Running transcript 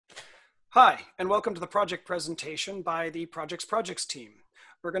Hi, and welcome to the project presentation by the Projects team.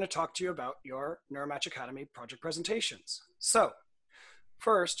 We're going to talk to you about your Neuromatch Academy project presentations. So,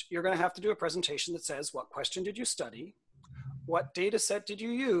 first, you're going to have to do a presentation that says, what question did you study? What data set did you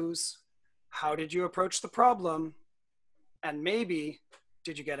use? How did you approach the problem? And maybe,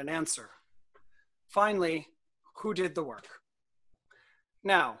 did you get an answer? Finally, who did the work?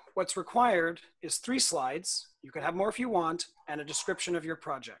 Now, what's required is 3 slides. You can have more if you want, and a description of your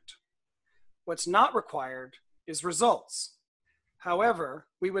project. What's not required is results. However,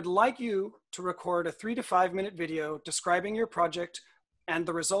 we would like you to record a 3 to 5 minute video describing your project and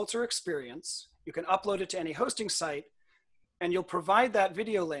the results or experience. You can upload it to any hosting site, and you'll provide that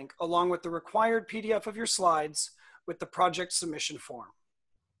video link along with the required PDF of your slides with the project submission form.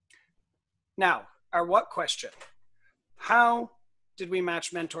 Now, our what question? How did we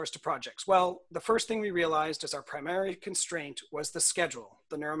match mentors to projects? Well, the first thing we realized as our primary constraint was the schedule.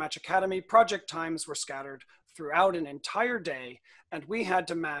 The Neuromatch Academy project times were scattered throughout an entire day, and we had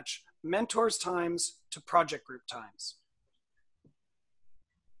to match mentors' times to project group times.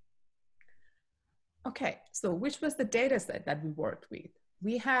 Okay, so which was the data set that we worked with?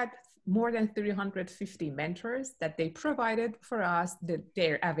 We had more than 350 mentors that they provided for us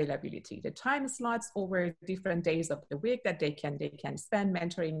their availability, the time slots over different days of the week that they can spend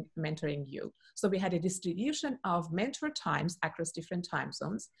mentoring you. So we had a distribution of mentor times across different time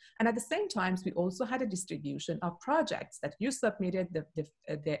zones. And at the same time, we also had a distribution of projects that you submitted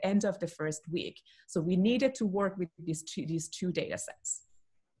the end of the first week. So we needed to work with these two data sets.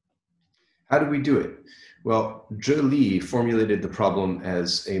 How do we do it? Well, Zhe Li formulated the problem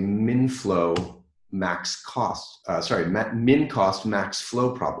as a min cost, max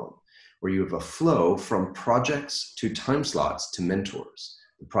flow problem, where you have a flow from projects to time slots to mentors.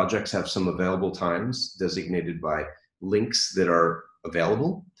 The projects have some available times designated by links that are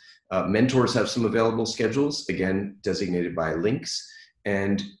available. Mentors have some available schedules, again, designated by links,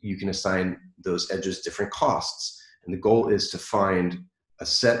 and you can assign those edges different costs. And the goal is to find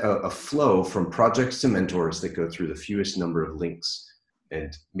a flow from projects to mentors that go through the fewest number of links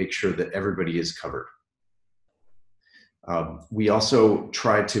and make sure that everybody is covered. We also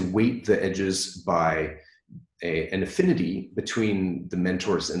try to weight the edges by an affinity between the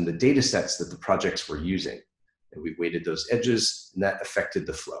mentors and the data sets that the projects were using. And we weighted those edges, and that affected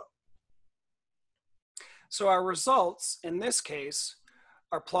the flow. So our results in this case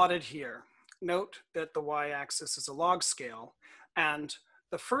are plotted here. Note that the y-axis is a log scale, and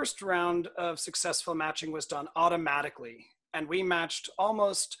the first round of successful matching was done automatically, and we matched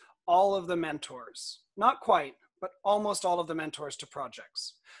almost all of the mentors. Not quite, but almost all of the mentors to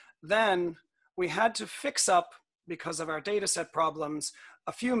projects. Then we had to fix up, because of our data set problems,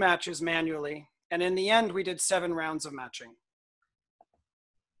 a few matches manually, and in the end, we did 7 rounds of matching.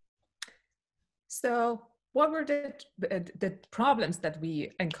 So what were the problems that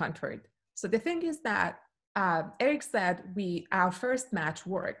we encountered? So the thing is that Eric said our first match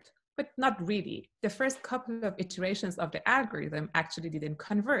worked, but not really. The first couple of iterations of the algorithm actually didn't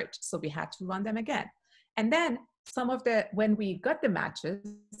converge, so we had to run them again. And then when we got the matches,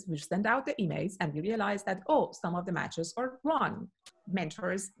 we sent out the emails and we realized that, oh, some of the matches are wrong.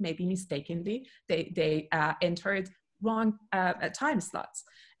 Mentors, maybe mistakenly, they entered wrong time slots.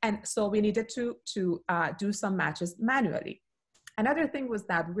 And so we needed to do some matches manually. Another thing was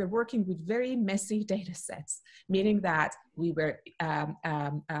that we were working with very messy data sets, meaning that we were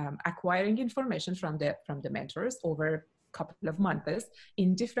acquiring information from the mentors over a couple of months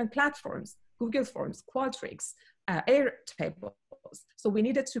in different platforms, Google Forms, Qualtrics, Airtables. So we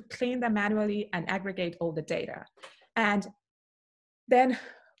needed to clean them manually and aggregate all the data. And then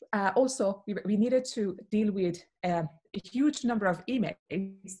also, we needed to deal with a huge number of emails.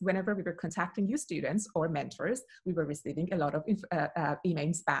 Whenever we were contacting you students or mentors, we were receiving a lot of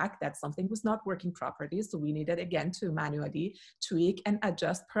emails back that something was not working properly. So we needed, again, to manually tweak and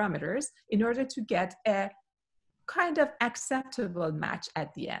adjust parameters in order to get a kind of acceptable match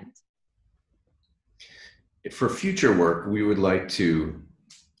at the end. For future work, we would like to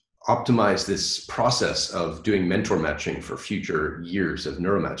optimize this process of doing mentor matching for future years of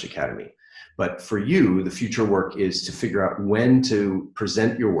Neuromatch Academy. But for you, the future work is to figure out when to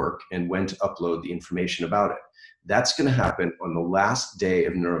present your work and when to upload the information about it. That's going to happen on the last day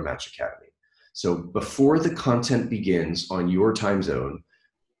of Neuromatch Academy. So before the content begins on your time zone,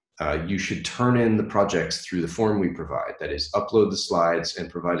 you should turn in the projects through the form we provide. That is, upload the slides and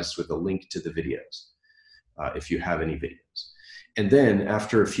provide us with a link to the videos, if you have any videos. And then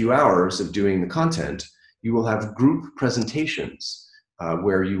after a few hours of doing the content, you will have group presentations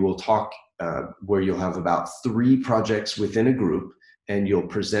where you will talk, where you'll have about 3 projects within a group, and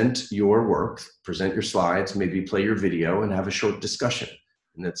you'll present your work, present your slides, maybe play your video and have a short discussion,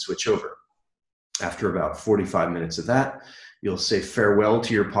 and then switch over. After about 45 minutes of that, you'll say farewell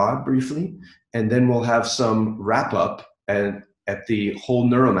to your pod briefly, and then we'll have some wrap up at the whole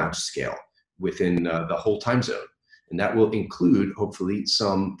NeuroMatch scale within the whole time zone. And that will include, hopefully,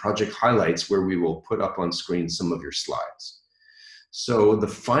 some project highlights where we will put up on screen some of your slides. So the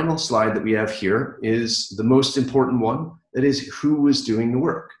final slide that we have here is the most important one. That is, who was doing the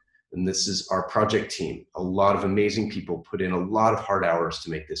work. And this is our project team. A lot of amazing people put in a lot of hard hours to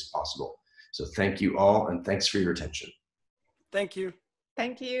make this possible. So thank you all, and thanks for your attention. Thank you.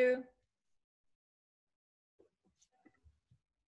 Thank you.